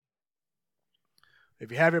If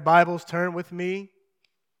you have your Bibles, turn with me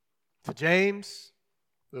to James.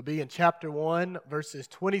 We'll be in chapter 1, verses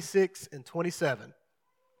 26 and 27.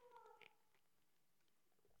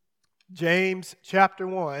 James chapter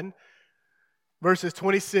 1, verses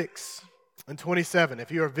 26 and 27. If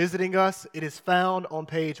you are visiting us, it is found on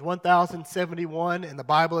page 1071 in the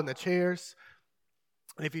Bible in the chairs.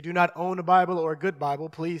 And if you do not own a Bible or a good Bible,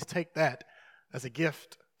 please take that as a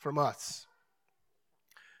gift from us.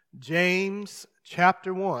 James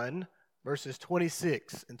chapter 1, verses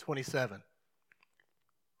 26 and 27.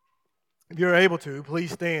 If you're able to,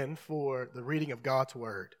 please stand for the reading of God's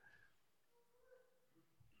word.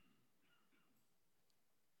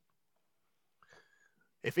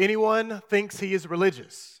 If anyone thinks he is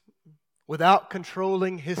religious without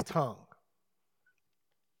controlling his tongue,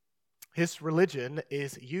 his religion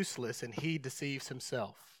is useless and he deceives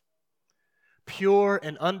himself. Pure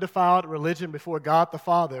and undefiled religion before God the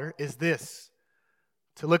Father is this: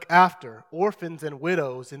 to look after orphans and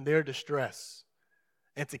widows in their distress,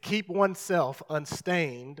 and to keep oneself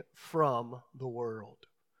unstained from the world.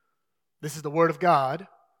 This is the word of God.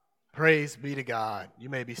 Praise be to God. You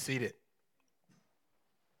may be seated.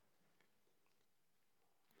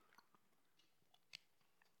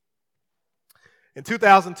 In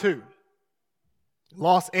 2002,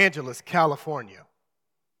 Los Angeles, California,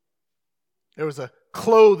 there was a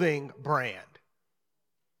clothing brand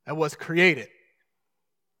that was created.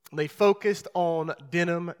 They focused on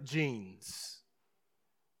denim jeans.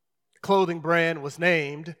 The clothing brand was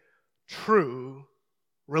named True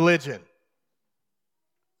Religion.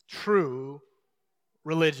 True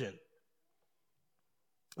Religion.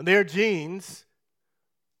 And their jeans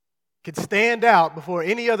could stand out before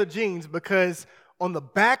any other jeans because on the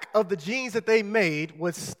back of the jeans that they made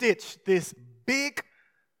was stitched this big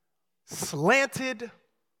slanted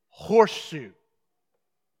horseshoe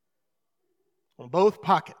on both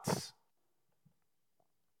pockets.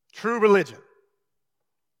 True Religion.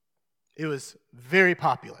 It was very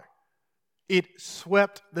popular. It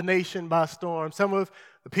swept the nation by storm. Some of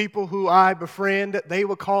the people who I befriend, they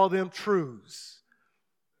would call them Trues.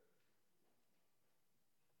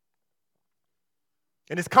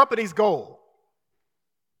 And his company's goal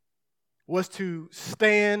was to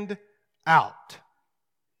stand out,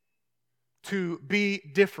 to be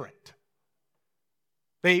different.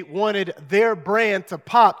 They wanted their brand to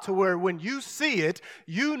pop to where when you see it,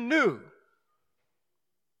 you knew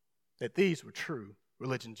that these were True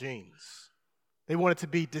Religion jeans. They wanted to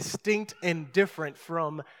be distinct and different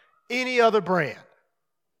from any other brand.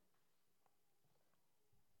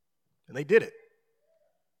 And they did it.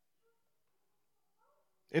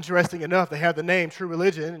 Interesting enough, they have the name True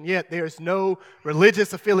Religion, and yet there's no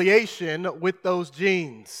religious affiliation with those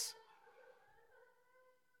jeans.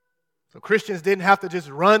 So Christians didn't have to just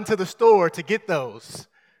run to the store to get those,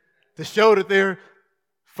 to show that they're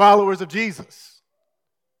followers of Jesus.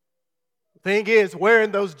 The thing is,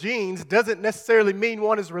 wearing those jeans doesn't necessarily mean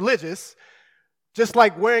one is religious, just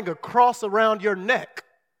like wearing a cross around your neck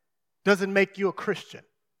doesn't make you a Christian.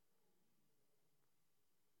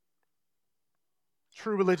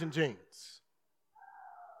 True Religion jeans.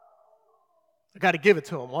 I got to give it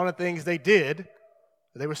to them. One of the things they did,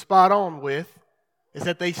 they were spot on with, is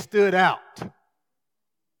that they stood out.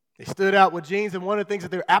 They stood out with jeans, and one of the things that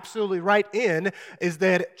they're absolutely right in is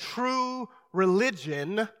that True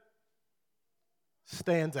Religion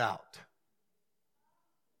stands out.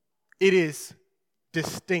 It is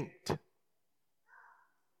distinct,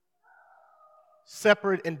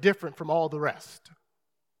 separate and different from all the rest.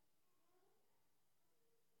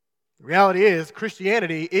 The reality is,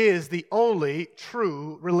 Christianity is the only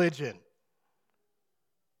true religion.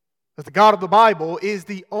 Because the God of the Bible is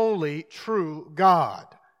the only true God.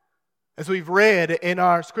 As we've read in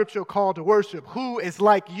our scriptural call to worship, who is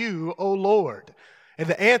like you, O Lord? And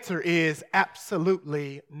the answer is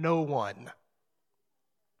absolutely no one.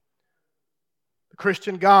 The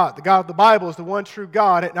Christian God, the God of the Bible, is the one true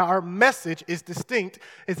God, and our message is distinct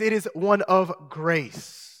as it is one of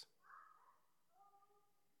grace.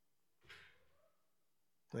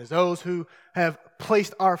 As those who have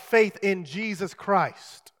placed our faith in Jesus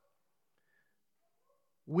Christ,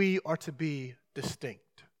 we are to be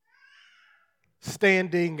distinct,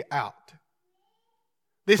 standing out.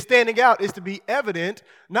 This standing out is to be evident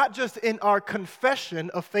not just in our confession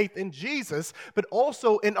of faith in Jesus, but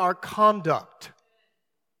also in our conduct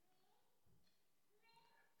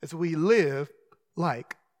as we live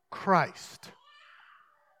like Christ.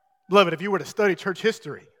 Beloved, if you were to study church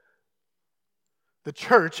history, the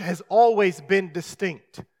church has always been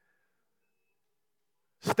distinct,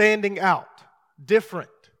 standing out, different.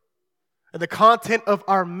 And the content of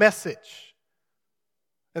our message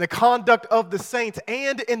in the conduct of the saints,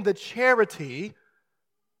 and in the charity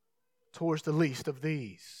towards the least of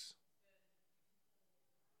these.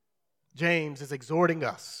 James is exhorting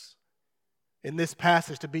us in this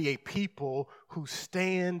passage to be a people who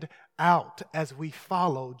stand out as we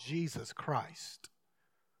follow Jesus Christ.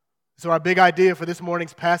 So our big idea for this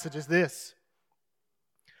morning's passage is this: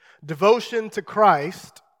 devotion to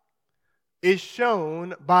Christ is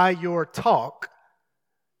shown by your talk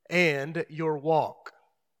and your walk.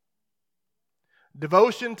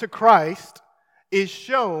 Devotion to Christ is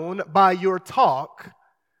shown by your talk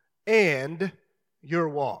and your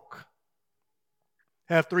walk.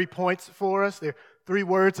 I have 3 points for us. There are 3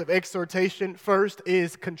 words of exhortation. First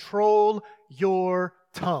is control your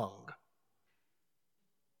tongue.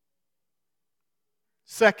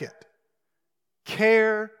 Second,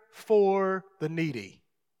 care for the needy.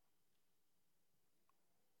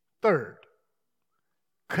 Third,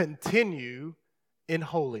 continue in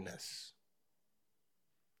holiness.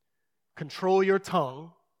 Control your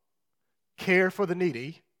tongue, care for the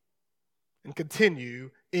needy, and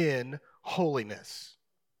continue in holiness.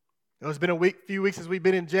 Now, it's been a few weeks since we've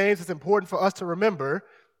been in James. It's important for us to remember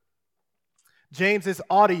James's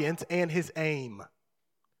audience and his aim.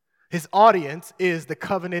 His audience is the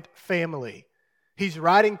covenant family. He's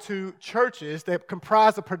writing to churches that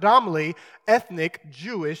comprise of predominantly ethnic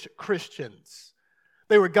Jewish Christians.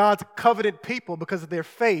 They were God's covenant people because of their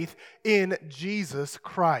faith in Jesus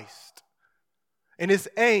Christ. And his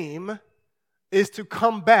aim is to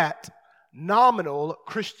combat nominal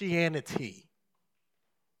Christianity.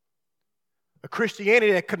 A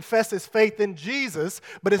Christianity that confesses faith in Jesus,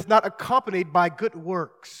 but is not accompanied by good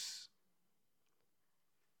works.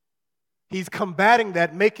 He's combating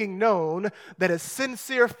that, making known that a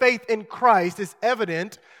sincere faith in Christ is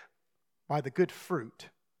evident by the good fruit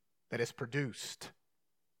that is produced.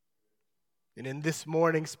 And in this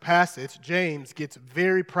morning's passage, James gets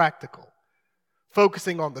very practical,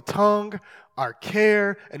 focusing on the tongue, our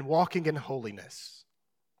care, and walking in holiness.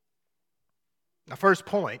 Now, first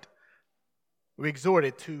point, we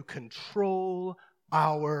exhorted to control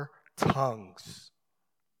our tongues.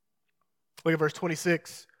 Look at verse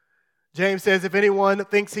 26. James says, if anyone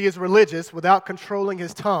thinks he is religious without controlling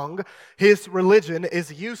his tongue, his religion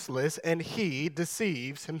is useless and he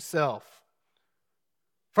deceives himself.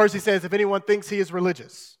 First he says, if anyone thinks he is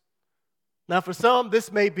religious. Now for some,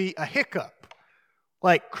 this may be a hiccup.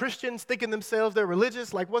 Like Christians thinking themselves they're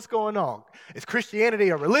religious, like what's going on? Is Christianity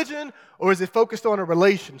a religion or is it focused on a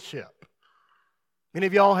relationship? Many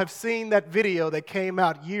of y'all have seen that video that came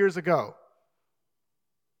out years ago.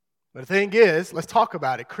 But the thing is, let's talk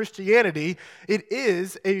about it. Christianity, it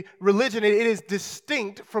is a religion, and it is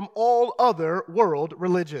distinct from all other world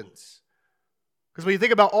religions. Because when you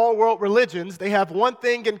think about all world religions, they have one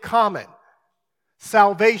thing in common: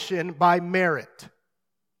 salvation by merit.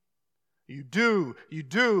 You do,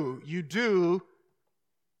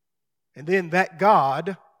 and then that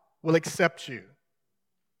God will accept you.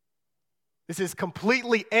 This is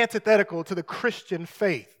completely antithetical to the Christian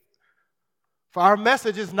faith. For our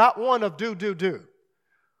message is not one of do.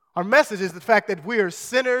 Our message is the fact that we are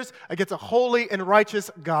sinners against a holy and righteous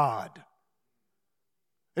God.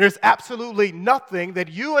 There's absolutely nothing that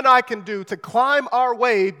you and I can do to climb our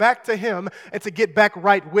way back to Him and to get back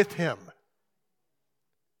right with Him.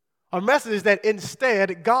 Our message is that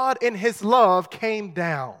instead, God in His love came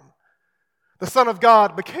down. The Son of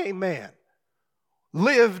God became man,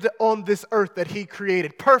 lived on this earth that He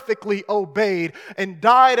created, perfectly obeyed, and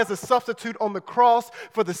died as a substitute on the cross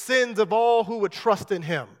for the sins of all who would trust in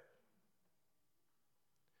Him.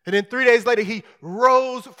 And then 3 days later, He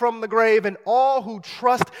rose from the grave, and all who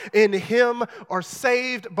trust in Him are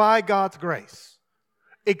saved by God's grace,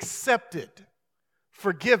 accepted,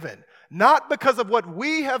 forgiven, not because of what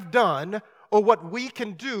we have done or what we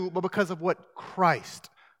can do, but because of what Christ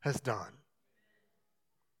has done.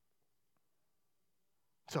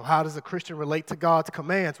 So how does a Christian relate to God's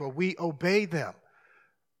commands? Well, we obey them.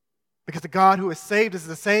 Because the God who has saved us is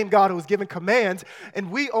the same God who has given commands,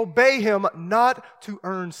 and we obey Him not to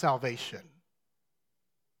earn salvation,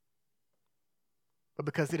 but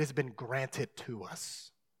because it has been granted to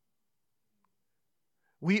us.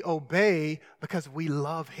 We obey because we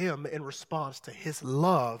love Him in response to His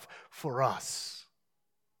love for us.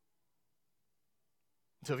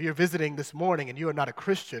 So if you're visiting this morning and you are not a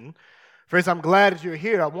Christian, friends, I'm glad that you're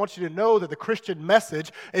here. I want you to know that the Christian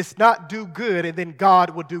message is not do good and then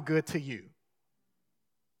God will do good to you.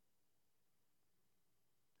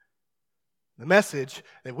 The message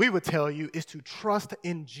that we would tell you is to trust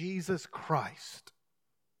in Jesus Christ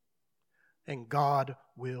and God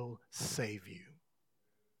will save you.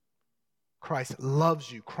 Christ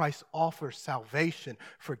loves you. Christ offers salvation,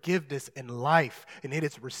 forgiveness, and life, and it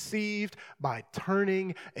is received by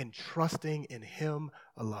turning and trusting in Him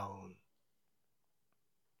alone.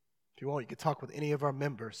 If you want, you can talk with any of our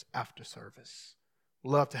members after service.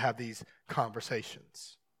 We'd love to have these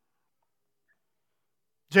conversations.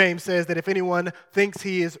 James says that if anyone thinks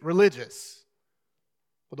he is religious,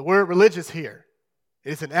 well, the word religious here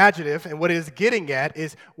is an adjective, and what it is getting at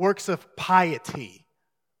is works of piety.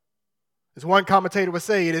 As one commentator would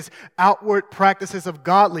say, it is outward practices of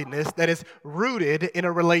godliness that is rooted in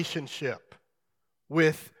a relationship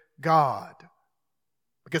with God.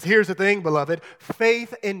 Because here's the thing, beloved,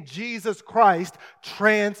 faith in Jesus Christ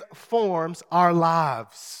transforms our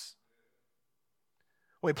lives.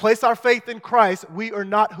 When we place our faith in Christ, we are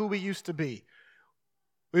not who we used to be.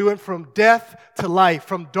 We went from death to life,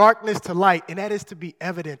 from darkness to light, and that is to be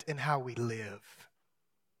evident in how we live.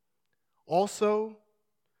 Also,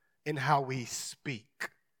 in how we speak.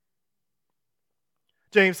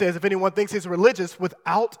 James says, if anyone thinks he's religious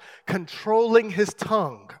without controlling his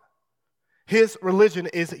tongue, his religion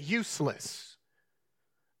is useless,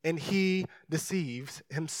 and he deceives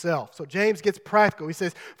himself. So James gets practical. He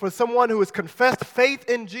says, for someone who has confessed faith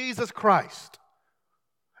in Jesus Christ,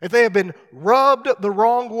 if they have been rubbed the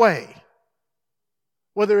wrong way,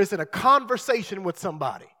 whether it's in a conversation with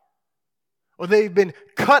somebody, or they've been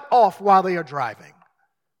cut off while they are driving,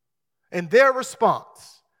 and their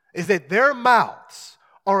response is that their mouths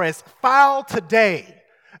are as foul today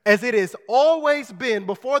as it has always been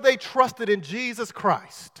before they trusted in Jesus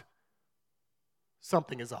Christ,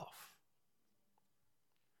 something is off.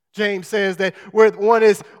 James says that where one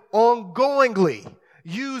is ongoingly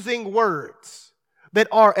using words that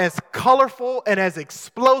are as colorful and as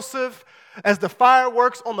explosive as the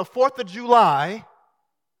fireworks on the 4th of July,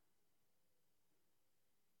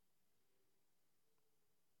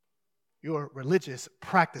 your religious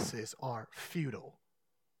practices are futile.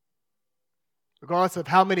 Regardless of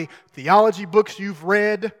how many theology books you've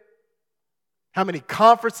read, how many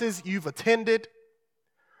conferences you've attended,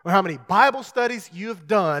 or how many Bible studies you've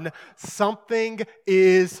done, something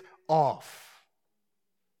is off.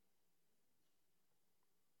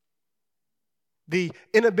 The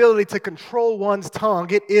inability to control one's tongue,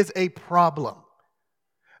 it is a problem.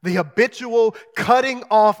 The habitual cutting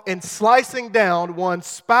off and slicing down one's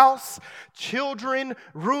spouse, children,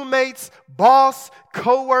 roommates, boss,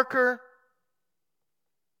 coworker,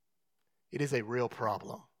 it is a real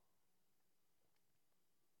problem.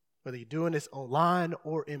 Whether you're doing this online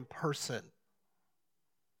or in person,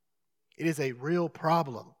 it is a real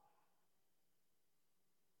problem.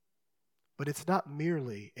 But it's not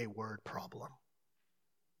merely a word problem.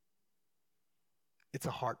 It's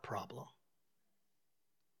a heart problem.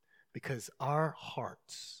 Because our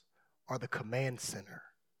hearts are the command center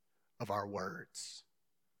of our words.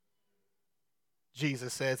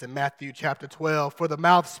 Jesus says in Matthew chapter 12, for the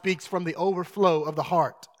mouth speaks from the overflow of the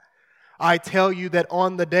heart. I tell you that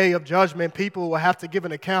on the day of judgment, people will have to give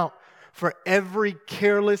an account for every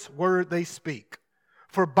careless word they speak.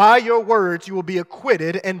 For by your words you will be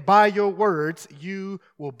acquitted, and by your words you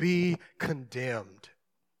will be condemned.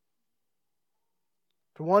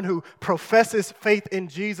 For one who professes faith in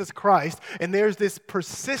Jesus Christ, and there's this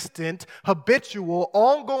persistent, habitual,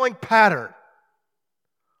 ongoing pattern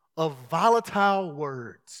of volatile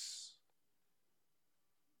words,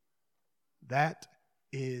 that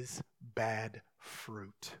is bad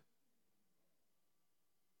fruit.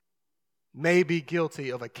 May be guilty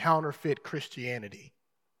of a counterfeit Christianity,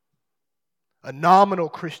 a nominal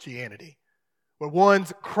Christianity, where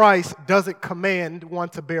one's Christ doesn't command one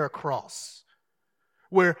to bear a cross,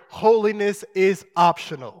 where holiness is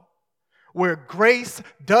optional, where grace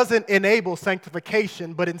doesn't enable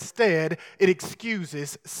sanctification, but instead it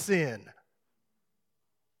excuses sin.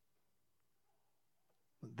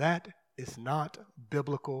 That is not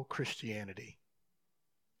biblical Christianity.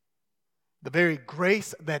 The very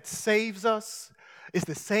grace that saves us is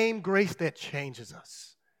the same grace that changes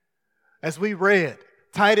us. As we read,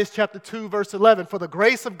 Titus chapter 2, verse 11, for the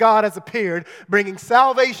grace of God has appeared, bringing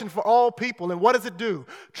salvation for all people. And what does it do?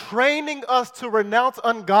 Training us to renounce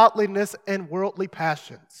ungodliness and worldly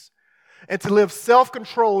passions, and to live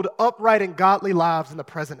self-controlled, upright, and godly lives in the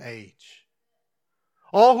present age.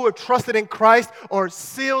 All who have trusted in Christ are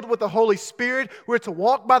sealed with the Holy Spirit. We're to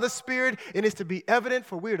walk by the Spirit, and it's to be evident,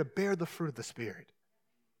 for we are to bear the fruit of the Spirit,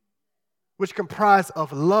 which comprise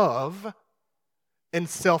of love and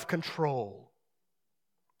self-control.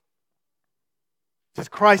 Since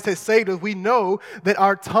Christ has saved us, we know that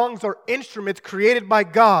our tongues are instruments created by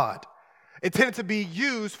God, intended to be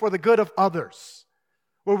used for the good of others.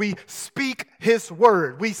 where we speak his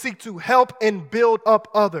word. We seek to help and build up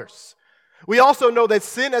others. We also know that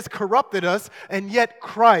sin has corrupted us, and yet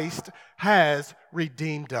Christ has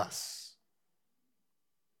redeemed us.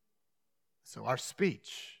 So our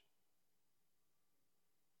speech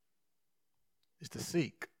is to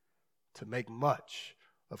seek to make much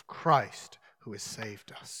of Christ who has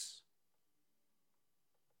saved us.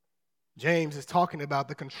 James is talking about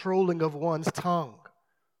the controlling of one's tongue.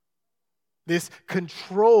 This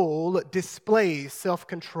control displays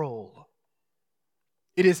self-control.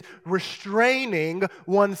 It is restraining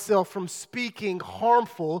oneself from speaking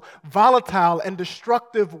harmful, volatile, and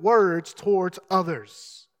destructive words towards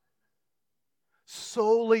others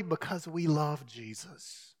solely because we love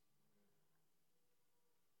Jesus.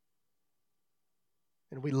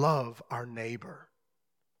 And we love our neighbor.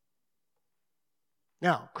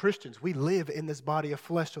 Now, Christians, we live in this body of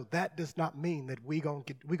flesh, so that does not mean that we're going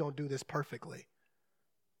to do this perfectly.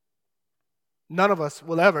 None of us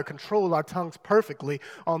will ever control our tongues perfectly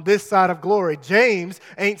on this side of glory. James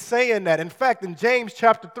ain't saying that. In fact, in James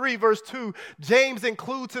chapter 3, verse 2, James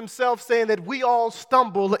includes himself saying that we all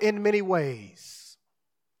stumble in many ways.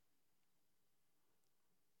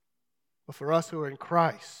 But for us who are in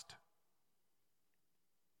Christ,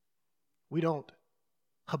 we don't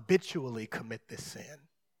habitually commit this sin.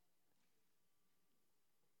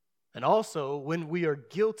 And also, when we are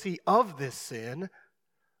guilty of this sin,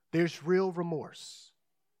 there's real remorse,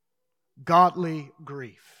 godly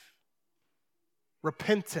grief,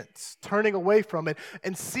 repentance, turning away from it,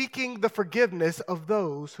 and seeking the forgiveness of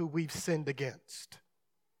those who we've sinned against.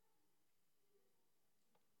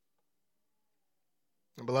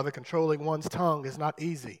 And beloved, controlling one's tongue is not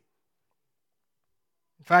easy.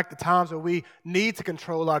 In fact, the times where we need to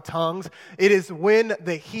control our tongues, it is when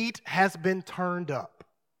the heat has been turned up.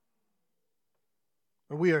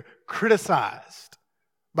 When we are criticized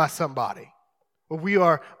by somebody, or we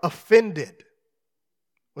are offended,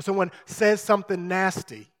 or someone says something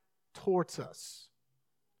nasty towards us.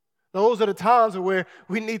 Those are the times where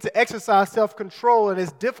we need to exercise self-control, and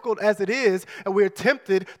as difficult as it is, and we are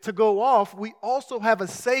tempted to go off, we also have a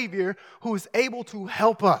Savior who is able to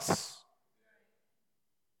help us.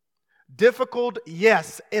 Difficult,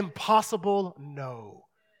 yes. Impossible, no.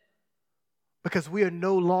 Because we are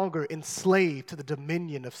no longer enslaved to the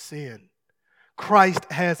dominion of sin. Christ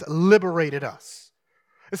has liberated us.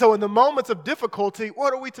 And so in the moments of difficulty,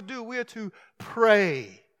 what are we to do? We are to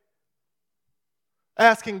pray.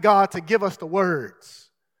 Asking God to give us the words.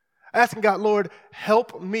 Asking God, Lord,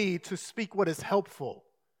 help me to speak what is helpful.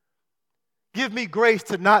 Give me grace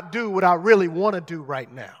to not do what I really want to do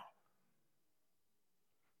right now.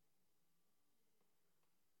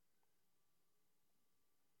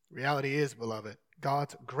 Reality is, beloved,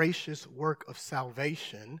 God's gracious work of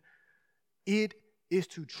salvation, it is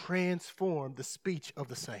to transform the speech of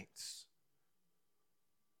the saints.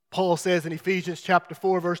 Paul says in Ephesians chapter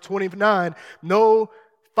 4, verse 29, no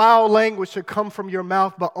foul language should come from your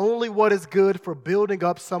mouth, but only what is good for building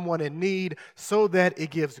up someone in need, so that it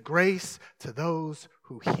gives grace to those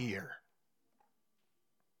who hear.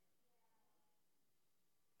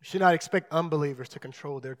 We should not expect unbelievers to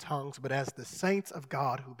control their tongues, but as the saints of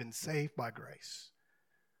God who've been saved by grace,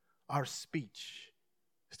 our speech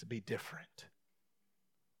is to be different.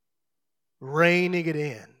 Reining it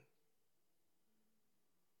in.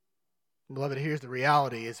 Beloved, here's the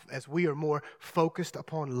reality. As we are more focused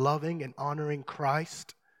upon loving and honoring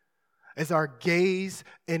Christ, as our gaze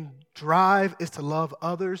and drive is to love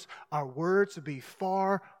others, our words will be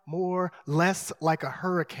far more less like a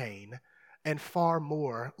hurricane and far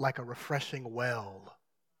more like a refreshing well.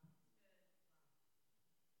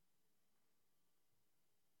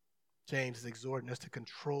 James is exhorting us to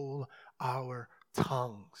control our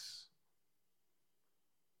tongues.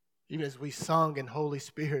 Even as we sung in Holy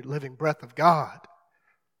Spirit, living breath of God,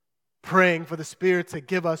 praying for the Spirit to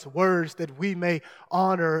give us words that we may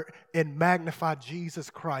honor and magnify Jesus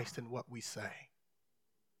Christ in what we say.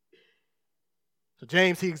 So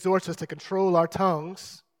James, he exhorts us to control our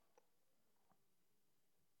tongues.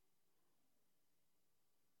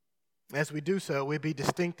 As we do so, we'll be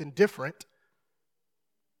distinct and different.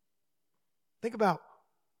 Think about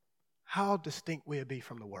how distinct we'll be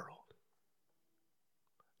from the world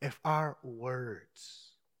if our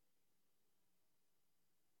words,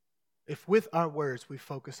 if with our words we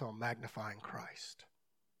focus on magnifying Christ.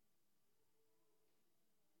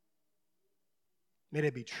 May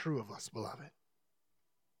that be true of us, beloved.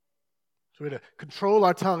 So we're to control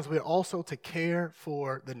our tongues, we're also to care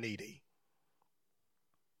for the needy.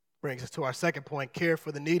 Brings us to our second point, care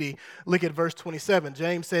for the needy. Look at verse 27.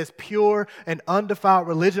 James says, pure and undefiled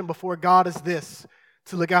religion before God is this,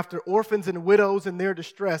 to look after orphans and widows in their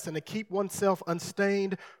distress, and to keep oneself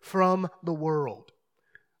unstained from the world.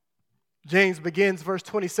 James begins verse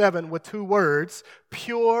 27 with two words,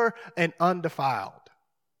 pure and undefiled.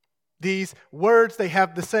 These words, they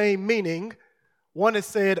have the same meaning. One is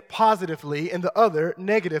said positively and the other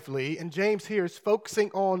negatively, and James here is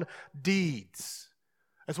focusing on deeds.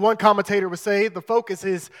 As one commentator would say, the focus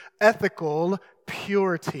is ethical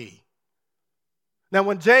purity. Now,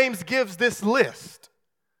 when James gives this list,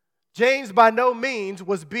 James by no means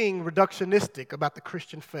was being reductionistic about the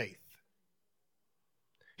Christian faith.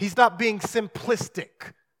 He's not being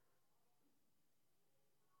simplistic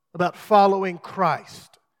about following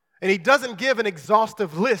Christ. And he doesn't give an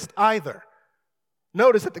exhaustive list either.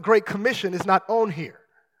 Notice that the Great Commission is not on here.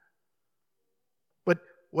 But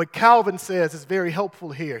what Calvin says is very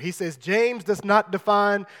helpful here. He says, James does not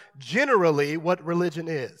define generally what religion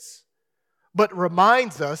is, but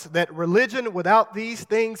reminds us that religion without these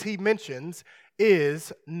things he mentions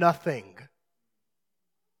is nothing.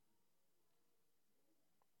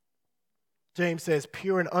 James says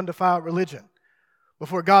pure and undefiled religion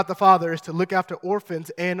before God the Father is to look after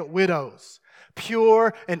orphans and widows.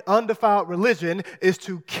 Pure and undefiled religion is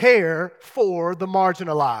to care for the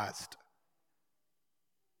marginalized.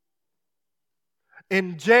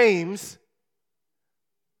 And James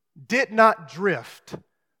did not drift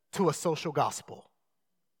to a social gospel.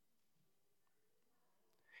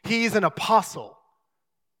 He's an apostle.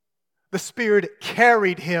 The Spirit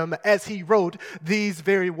carried him as he wrote these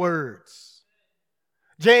very words.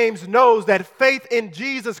 James knows that faith in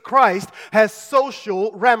Jesus Christ has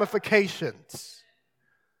social ramifications.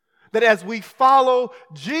 That as we follow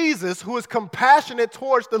Jesus, who is compassionate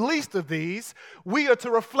towards the least of these, we are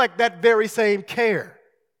to reflect that very same care.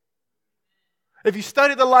 If you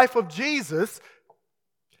study the life of Jesus,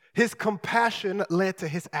 his compassion led to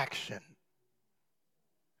his action.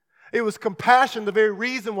 It was compassion, the very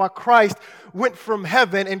reason why Christ went from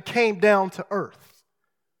heaven and came down to earth.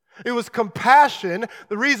 It was compassion,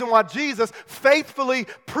 the reason why Jesus faithfully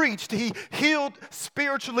preached. He healed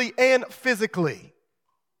spiritually and physically.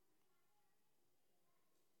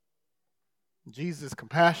 Jesus'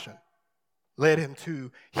 compassion led him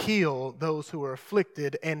to heal those who were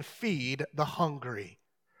afflicted and feed the hungry.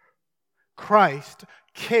 Christ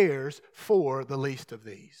cares for the least of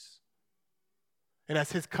these. And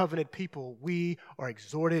as his covenant people, we are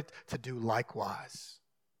exhorted to do likewise.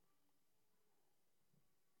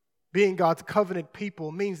 Being God's covenant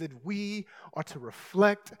people means that we are to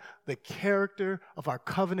reflect the character of our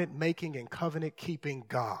covenant-making and covenant-keeping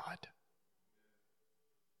God.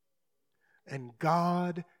 And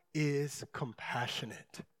God is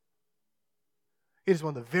compassionate. It is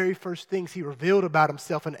one of the very first things he revealed about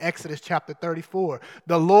himself in Exodus chapter 34.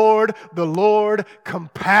 The Lord,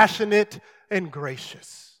 compassionate and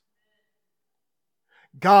gracious.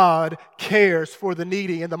 God cares for the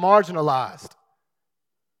needy and the marginalized.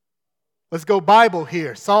 Let's go Bible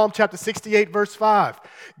here. Psalm chapter 68, verse 5.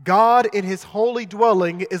 God in his holy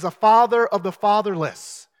dwelling is a father of the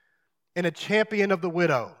fatherless and a champion of the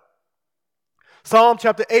widow. Psalm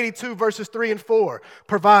chapter 82, verses 3 and 4.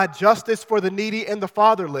 Provide justice for the needy and the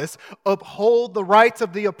fatherless. Uphold the rights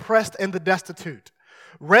of the oppressed and the destitute.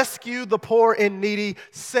 Rescue the poor and needy.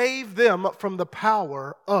 Save them from the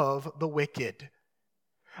power of the wicked.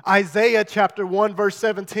 Isaiah chapter 1, verse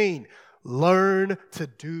 17. Learn to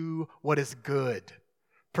do what is good.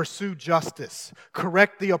 Pursue justice.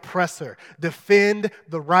 Correct the oppressor. Defend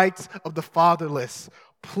the rights of the fatherless.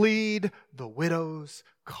 Plead the widow's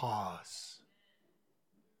cause.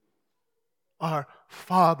 Our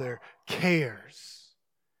Father cares.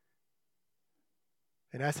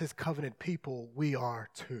 And as his covenant people, we are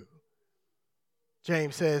too.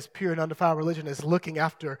 James says pure and undefiled religion is looking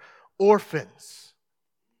after orphans.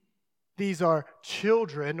 These are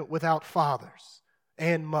children without fathers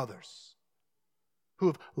and mothers who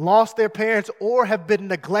have lost their parents or have been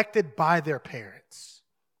neglected by their parents.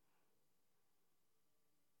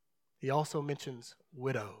 He also mentions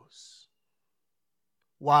widows,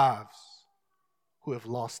 wives who have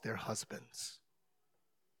lost their husbands.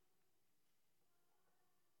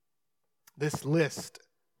 This list,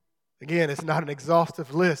 again, is not an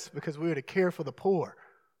exhaustive list because we are to care for the poor.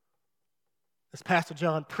 As Pastor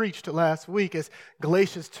John preached last week, as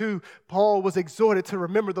Galatians 2, Paul was exhorted to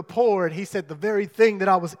remember the poor, and he said, the very thing that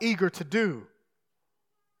I was eager to do.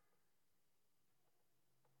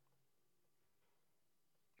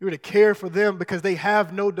 You are to care for them because they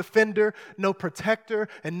have no defender, no protector,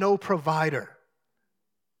 and no provider.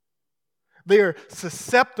 They are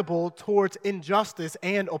susceptible towards injustice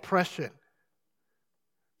and oppression.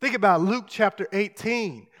 Think about Luke chapter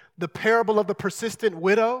 18. The parable of the persistent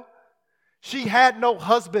widow, she had no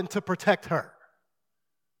husband to protect her.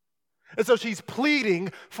 And so she's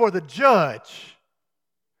pleading for the judge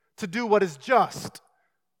to do what is just.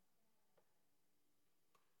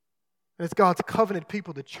 And as God's covenant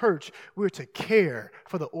people, the church, we're to care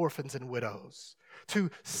for the orphans and widows,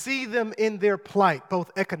 to see them in their plight,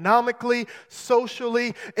 both economically,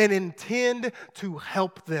 socially, and intend to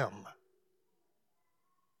help them.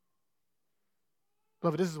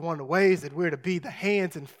 Beloved, this is one of the ways that we're to be the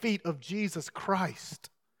hands and feet of Jesus Christ.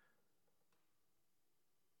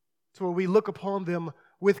 So where we look upon them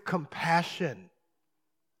with compassion.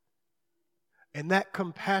 And that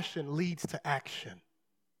compassion leads to action,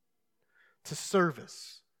 to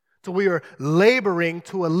service. So we are laboring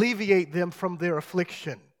to alleviate them from their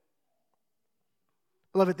affliction.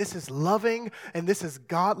 Beloved, this is loving and this is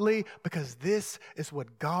godly because this is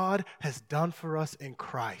what God has done for us in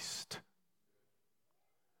Christ.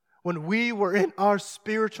 When we were in our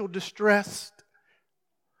spiritual distress,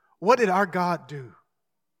 what did our God do?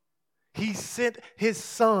 He sent his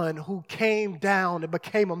Son who came down and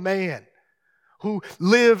became a man, who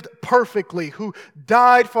lived perfectly, who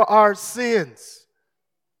died for our sins.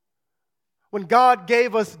 When God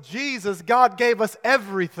gave us Jesus, God gave us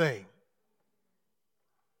everything.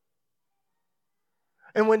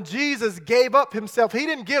 And when Jesus gave up himself, he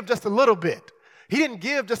didn't give just a little bit. He didn't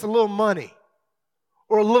give just a little money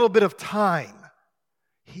or a little bit of time.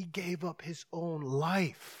 He gave up his own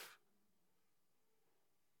life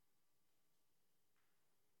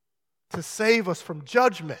to save us from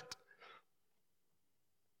judgment.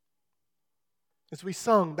 As we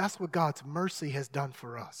sung, that's what God's mercy has done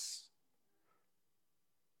for us.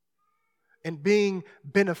 And being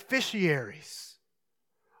beneficiaries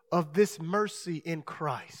of this mercy in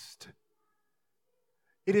Christ,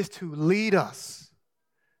 it is to lead us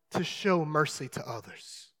to show mercy to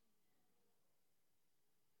others.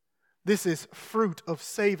 This is fruit of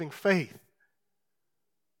saving faith.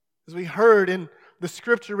 As we heard in the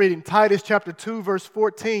scripture reading, Titus chapter 2, verse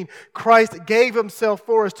 14, Christ gave himself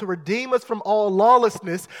for us to redeem us from all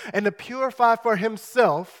lawlessness and to purify for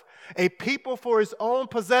himself a people for his own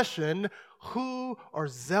possession who are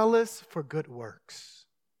zealous for good works.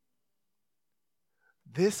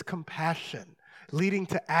 This compassion leading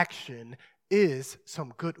to action is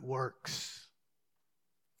some good works.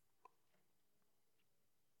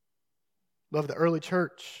 Love the early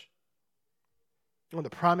church. One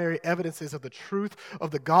of the primary evidences of the truth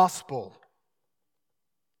of the gospel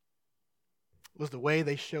was the way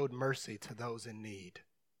they showed mercy to those in need.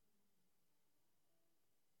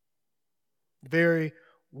 The very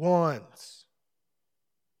ones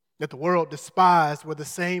that the world despised were the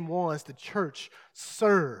same ones the church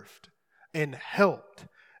served and helped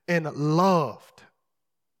and loved.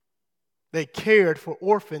 They cared for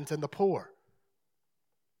orphans and the poor.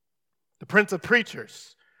 The Prince of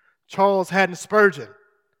Preachers, Charles Haddon Spurgeon,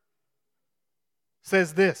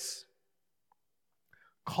 says this: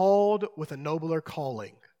 called with a nobler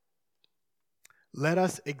calling, let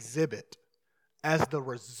us exhibit as the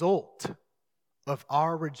result of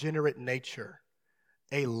our regenerate nature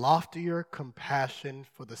a loftier compassion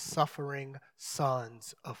for the suffering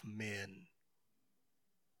sons of men.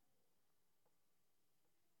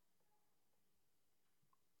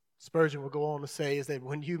 Spurgeon will go on to say is that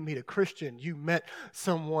when you meet a Christian, you met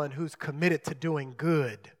someone who's committed to doing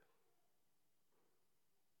good.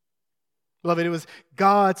 Beloved, it was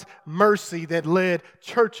God's mercy that led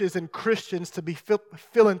churches and Christians to be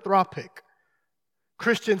philanthropic.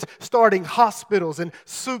 Christians starting hospitals and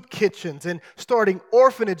soup kitchens and starting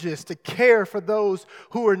orphanages to care for those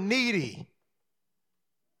who are needy.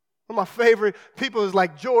 One of my favorite people is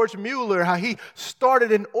like George Mueller, how he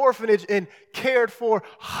started an orphanage and cared for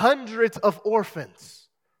hundreds of orphans.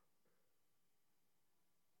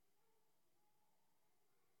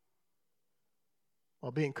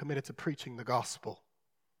 While being committed to preaching the gospel.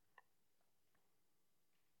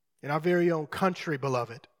 In our very own country,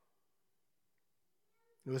 beloved,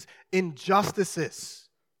 it was injustices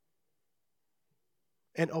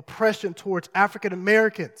and oppression towards African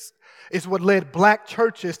Americans is what led black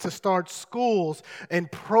churches to start schools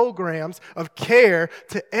and programs of care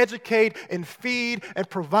to educate and feed and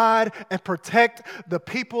provide and protect the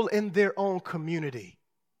people in their own community.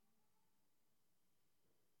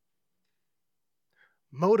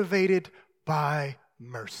 Motivated by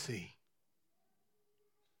mercy.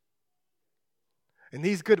 And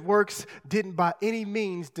these good works didn't by any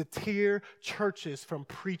means deter churches from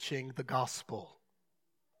preaching the gospel.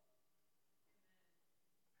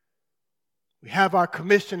 We have our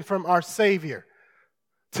commission from our Savior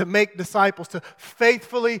to make disciples, to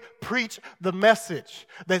faithfully preach the message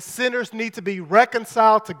that sinners need to be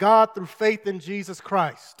reconciled to God through faith in Jesus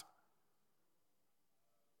Christ.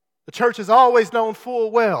 The church has always known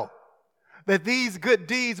full well that these good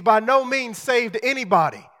deeds by no means saved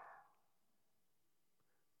anybody.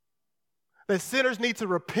 That sinners need to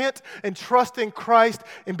repent and trust in Christ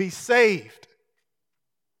and be saved.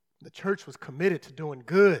 The church was committed to doing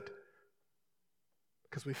good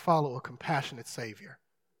because we follow a compassionate Savior.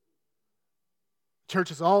 The church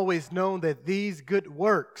has always known that these good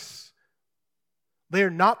works, they are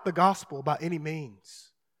not the gospel by any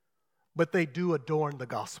means, but they do adorn the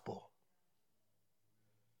gospel.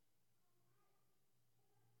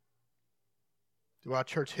 Throughout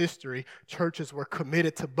church history, churches were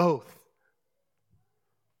committed to both.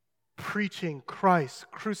 Preaching Christ,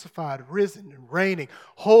 crucified, risen, and reigning,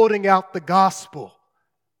 holding out the gospel,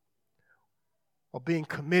 while being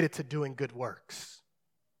committed to doing good works,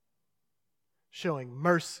 showing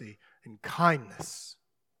mercy and kindness.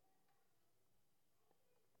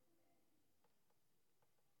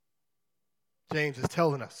 James is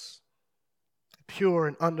telling us pure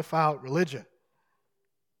and undefiled religion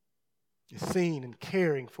is seen in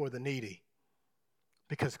caring for the needy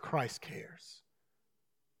because Christ cares.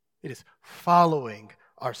 It is following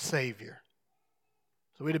our Savior.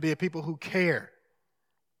 So we're to be a people who care.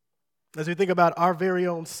 As we think about our very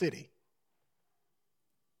own city,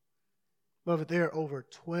 beloved, there are over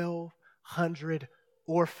 1,200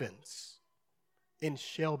 orphans in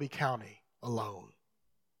Shelby County alone.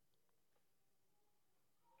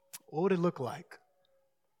 What would it look like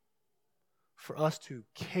for us to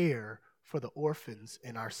care for the orphans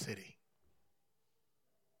in our city?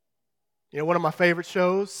 You know, one of my favorite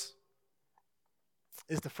shows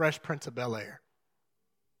is The Fresh Prince of Bel-Air.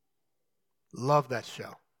 Love that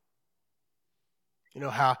show. You know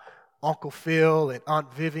how Uncle Phil and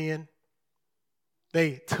Aunt Vivian,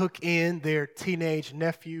 they took in their teenage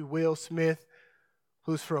nephew, Will Smith,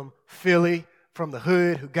 who's from Philly, from the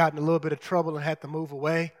hood, who got in a little bit of trouble and had to move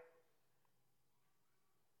away.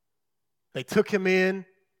 They took him in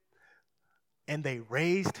and they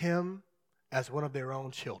raised him as one of their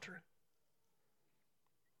own children,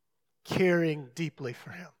 caring deeply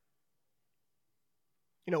for him.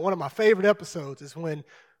 You know, one of my favorite episodes is when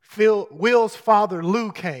Will's father,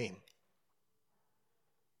 Lou, came.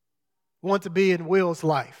 Wanted to be in Will's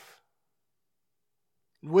life.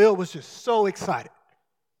 Will was just so excited.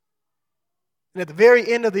 And at the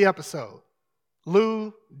very end of the episode,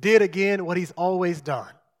 Lou did again what he's always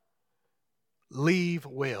done. Leave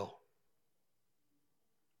Will.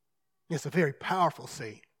 It's a very powerful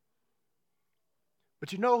scene.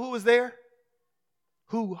 But you know who was there?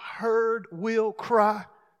 Who heard Will cry?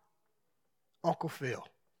 Uncle Phil.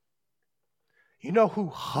 You know who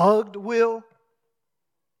hugged Will?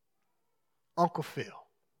 Uncle Phil.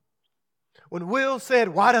 When Will said,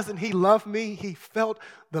 "Why doesn't he love me?" he felt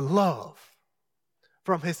the love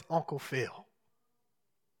from his Uncle Phil.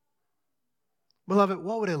 Beloved,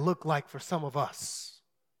 what would it look like for some of us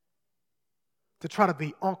to try to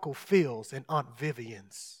be Uncle Phil's and Aunt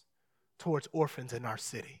Vivian's towards orphans in our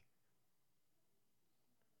city?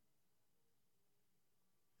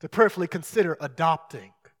 To prayerfully consider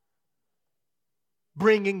adopting,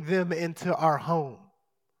 bringing them into our home,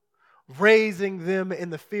 raising them in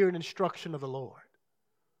the fear and instruction of the Lord,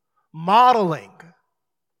 modeling,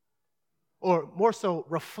 or more so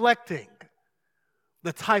reflecting,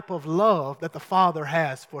 the type of love that the Father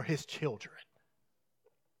has for His children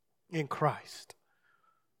in Christ.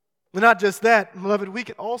 And not just that, beloved, we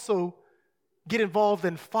can also get involved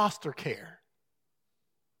in foster care,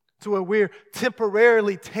 to where we're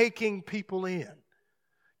temporarily taking people in,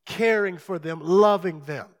 caring for them, loving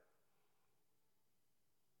them.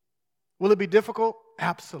 Will it be difficult?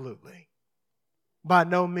 Absolutely. By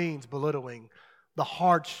no means belittling the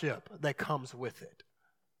hardship that comes with it.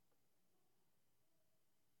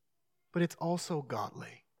 But it's also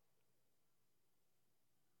godly.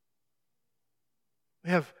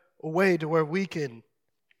 We have a way to where we can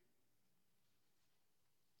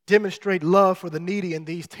demonstrate love for the needy in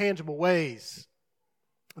these tangible ways.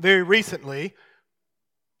 Very recently,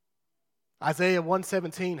 Isaiah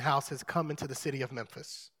 117 House has come into the city of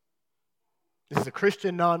Memphis. This is a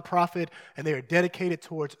Christian nonprofit, and they are dedicated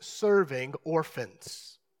towards serving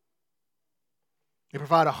orphans. They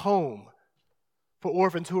provide a home for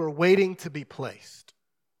orphans who are waiting to be placed.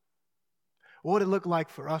 What would it look like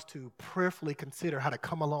for us to prayerfully consider how to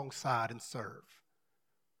come alongside and serve,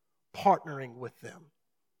 partnering with them,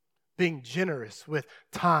 being generous with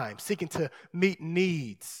time, seeking to meet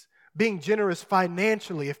needs, being generous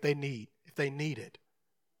financially if they need it.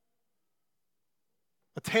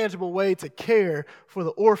 a tangible way to care for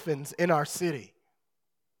the orphans in our city.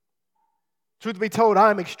 Truth be told,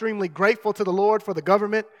 I am extremely grateful to the Lord for the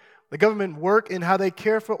government work and how they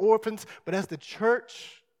care for orphans, but as the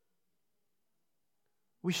church,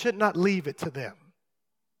 we should not leave it to them.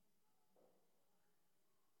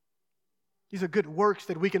 These are good works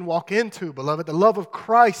that we can walk into, beloved. The love of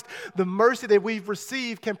Christ, the mercy that we've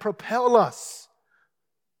received can propel us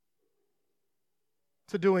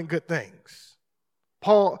to doing good things.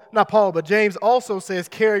 But James also says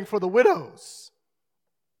caring for the widows.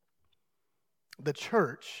 The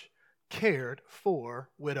church cared for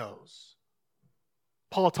widows.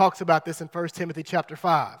 Paul talks about this in 1 Timothy chapter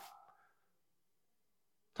 5.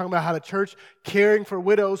 Talking about how the church caring for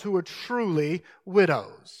widows who are truly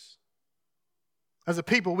widows. As a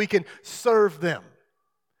people, we can serve them,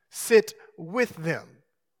 sit with them,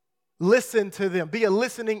 listen to them, be a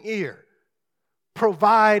listening ear,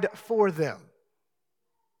 provide for them,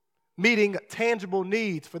 meeting tangible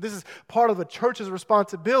needs. For this is part of a church's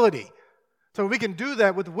responsibility. So we can do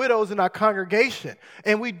that with widows in our congregation,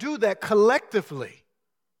 and we do that collectively.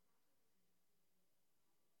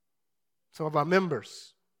 Some of our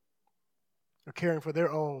members are caring for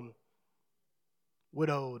their own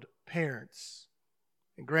widowed parents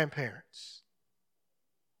and grandparents.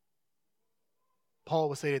 Paul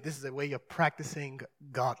would say that this is a way of practicing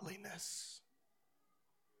godliness.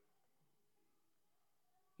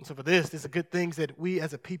 And so for this are good things that we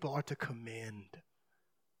as a people are to commend.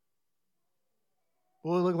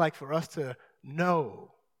 What will it look like for us to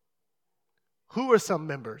know who are some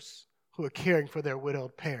members who are caring for their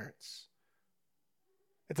widowed parents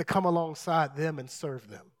and to come alongside them and serve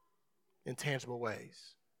them in tangible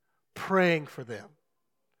ways, praying for them,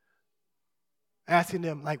 asking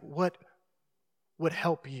them, like, what would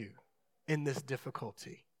help you in this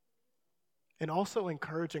difficulty? And also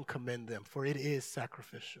encourage and commend them, for it is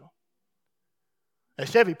sacrificial. As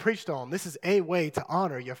Chevy preached on, this is a way to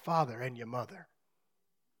honor your father and your mother.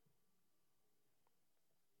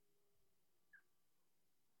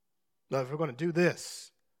 Now, if we're going to do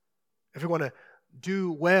this, if we're going to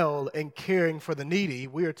do well in caring for the needy,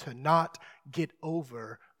 we are to not get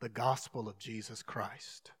over the gospel of Jesus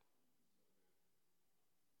Christ.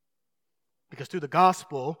 Because through the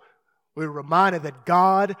gospel, we're reminded that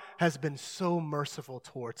God has been so merciful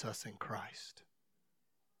towards us in Christ.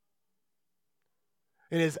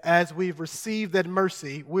 And as we've received that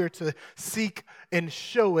mercy, we're to seek and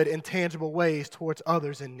show it in tangible ways towards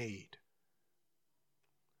others in need.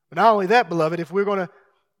 But not only that, beloved, if we're going to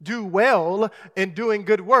do well in doing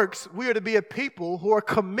good works, we are to be a people who are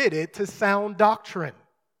committed to sound doctrine.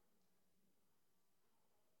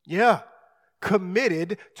 Yeah,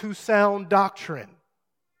 committed to sound doctrine.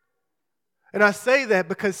 And I say that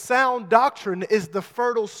because sound doctrine is the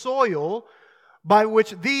fertile soil by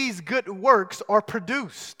which these good works are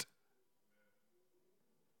produced.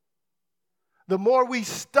 The more we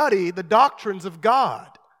study the doctrines of God,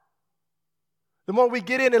 the more we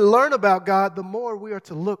get in and learn about God, the more we are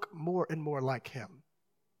to look more and more like Him.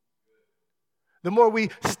 The more we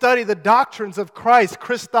study the doctrines of Christ,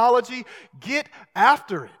 Christology, get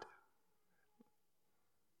after it.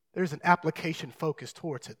 There's an application focus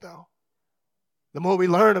towards it, though. The more we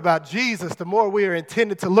learn about Jesus, the more we are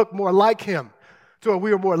intended to look more like Him. So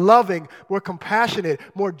we are more loving, more compassionate,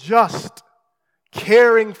 more just,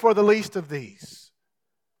 caring for the least of these.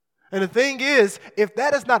 And the thing is, if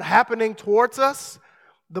that is not happening towards us,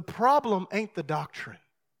 the problem ain't the doctrine.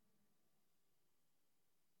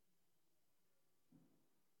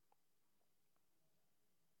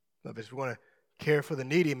 If we want to care for the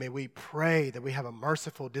needy, may we pray that we have a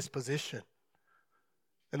merciful disposition.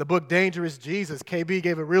 In the book Dangerous Jesus, KB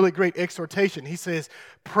gave a really great exhortation. He says,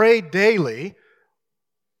 pray daily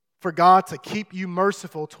for God to keep you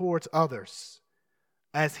merciful towards others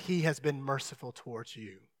as He has been merciful towards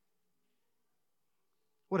you.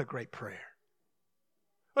 What a great prayer.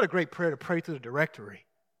 What a great prayer to pray through the directory.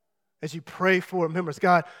 As you pray for members,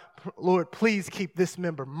 God, Lord, please keep this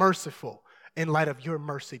member merciful in light of your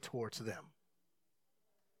mercy towards them.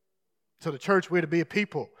 So the church, we're to be a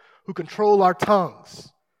people who control our tongues.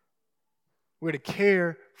 We're to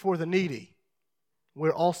care for the needy.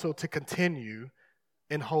 We're also to continue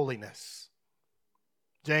in holiness.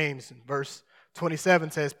 James, in verse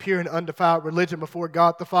 27, says, pure and undefiled religion before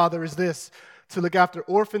God the Father is this, to look after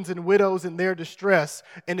orphans and widows in their distress,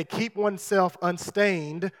 and to keep oneself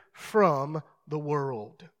unstained from the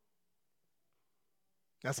world.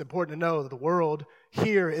 That's important to know that the world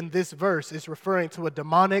here in this verse is referring to a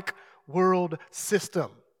demonic world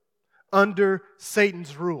system under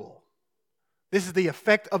Satan's rule. This is the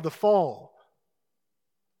effect of the fall.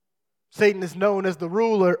 Satan is known as the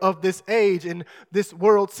ruler of this age and this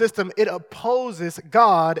world system. It opposes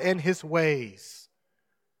God and his ways.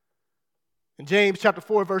 In James chapter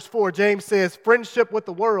 4, verse 4, James says, friendship with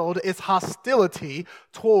the world is hostility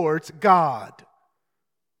towards God,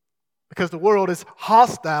 because the world is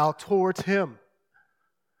hostile towards him.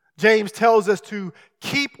 James tells us to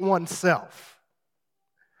keep oneself.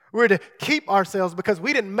 We're to keep ourselves because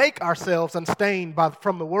we didn't make ourselves unstained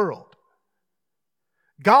from the world.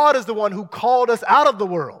 God is the one who called us out of the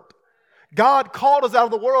world. God called us out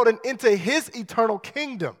of the world and into his eternal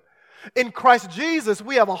kingdom. In Christ Jesus,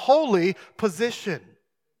 we have a holy position.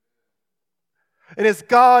 And as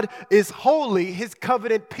God is holy, his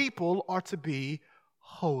covenant people are to be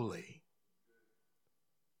holy.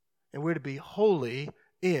 And we're to be holy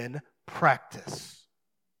in practice,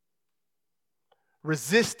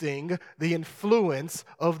 resisting the influence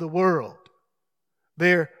of the world,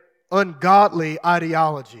 their ungodly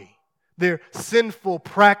ideology, their sinful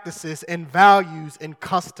practices and values and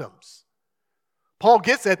customs. Paul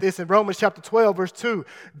gets at this in Romans chapter 12, verse 2.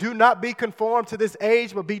 Do not be conformed to this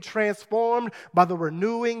age, but be transformed by the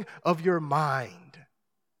renewing of your mind,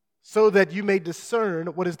 so that you may discern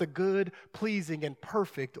what is the good, pleasing, and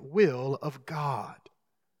perfect will of God.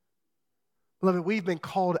 Beloved, we've been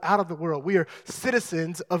called out of the world. We are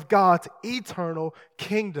citizens of God's eternal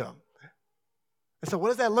kingdom. And so what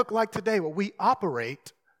does that look like today? Well, we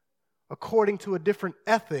operate according to a different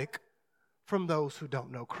ethic from those who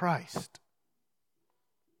don't know Christ.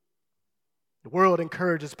 The world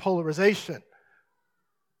encourages polarization,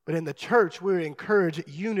 but in the church, we encourage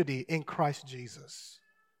unity in Christ Jesus.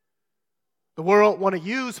 The world want to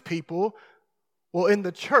use people. Well, in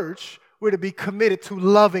the church, we're to be committed to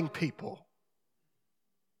loving people.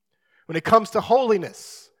 When it comes to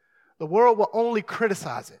holiness, the world will only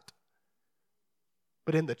criticize it.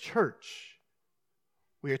 But in the church,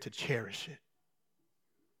 we are to cherish it.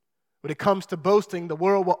 When it comes to boasting, the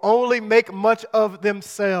world will only make much of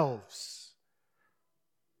themselves.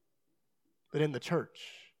 But in the church,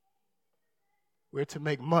 we're to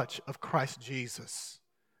make much of Christ Jesus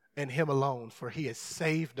and him alone, for he has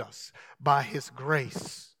saved us by his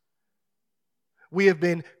grace. We have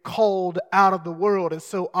been called out of the world, and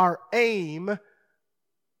so our aim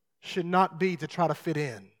should not be to try to fit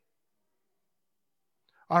in.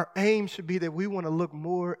 Our aim should be that we want to look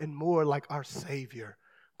more and more like our Savior,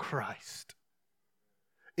 Christ.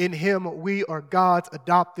 In him, we are God's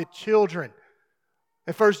adopted children.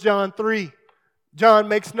 In 1 John 3, John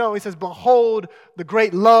makes known, he says, behold the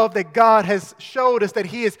great love that God has showed us, that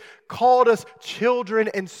he has called us children,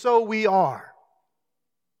 and so we are.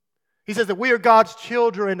 He says that we are God's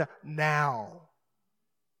children now.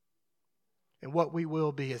 And what we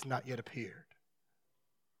will be has not yet appeared.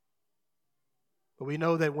 But we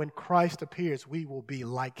know that when Christ appears, we will be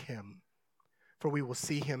like him, for we will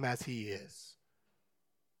see him as he is.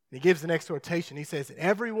 And he gives an exhortation. He says,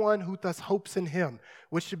 everyone who thus hopes in him,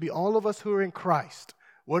 which should be all of us who are in Christ,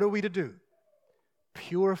 what are we to do?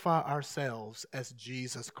 Purify ourselves as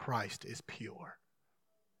Jesus Christ is pure.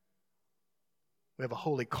 We have a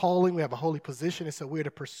holy calling, we have a holy position, and so we're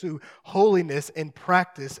to pursue holiness in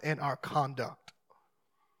practice and our conduct.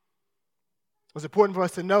 What's important for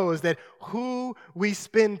us to know is that who we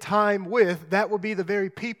spend time with, that will be the very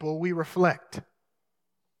people we reflect.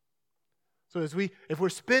 So if we're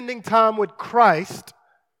spending time with Christ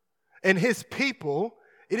and his people,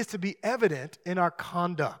 it is to be evident in our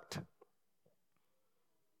conduct.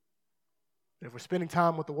 If we're spending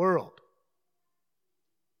time with the world,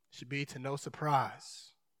 it should be to no surprise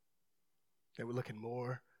that we're looking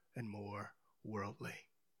more and more worldly.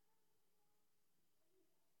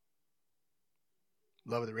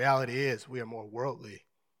 Beloved, the reality is we are more worldly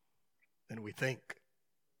than we think.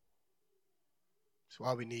 That's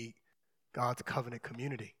why we need God's covenant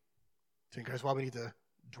community. That's why we need to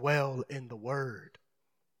dwell in the Word.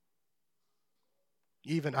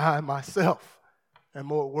 Even I myself am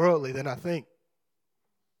more worldly than I think.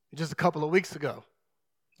 Just a couple of weeks ago,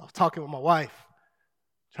 I was talking with my wife,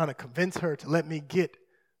 trying to convince her to let me get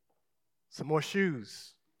some more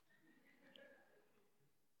shoes.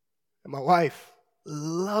 And my wife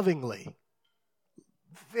lovingly,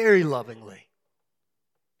 very lovingly,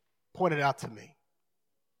 pointed out to me,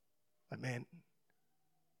 like, man,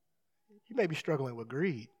 you may be struggling with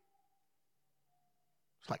greed.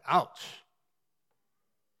 It's like, ouch.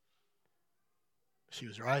 She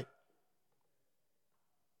was right.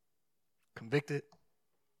 Convicted.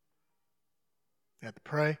 I had to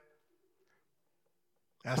pray.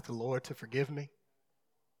 Ask the Lord to forgive me.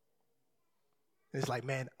 And it's like,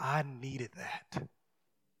 man, I needed that.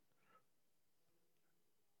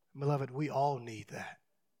 Beloved, we all need that.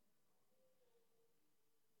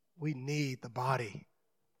 we need the body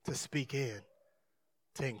to speak in,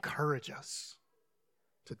 to encourage us,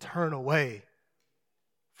 to turn away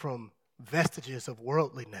from vestiges of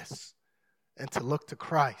worldliness and to look to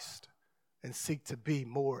Christ and seek to be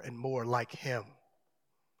more and more like him.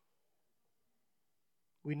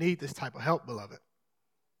 We need this type of help, beloved.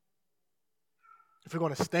 If we're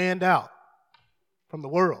going to stand out from the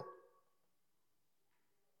world,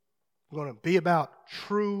 we're going to be about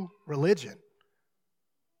true religion,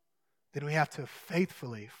 then we have to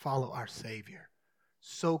faithfully follow our Savior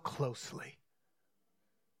so closely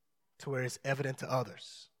to where it's evident to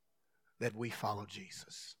others that we follow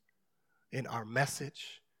Jesus in our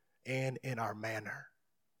message and in our manner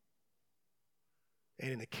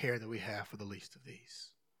and in the care that we have for the least of these.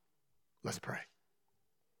 Let's pray.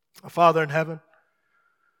 Our Father in heaven,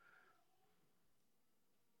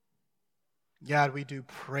 God, we do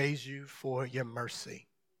praise you for your mercy,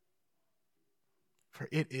 for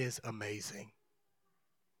it is amazing.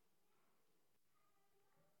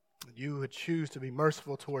 You would choose to be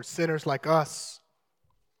merciful towards sinners like us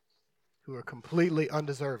who are completely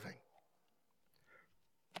undeserving.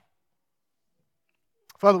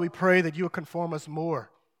 Father, we pray that you will conform us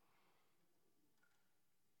more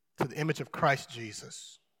to the image of Christ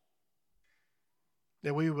Jesus,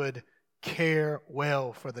 that we would care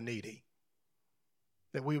well for the needy,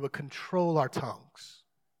 that we would control our tongues,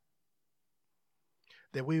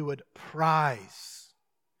 that we would prize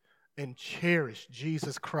and cherish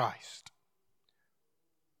Jesus Christ,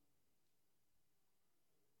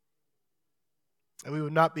 and we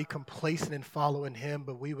would not be complacent in following him,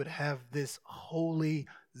 but we would have this holy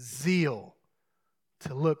zeal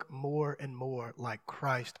to look more and more like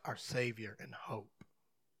Christ, our Savior and hope.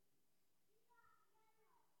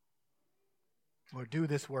 Lord, do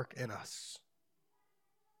this work in us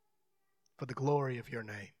for the glory of your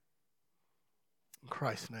name. In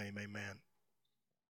Christ's name, amen.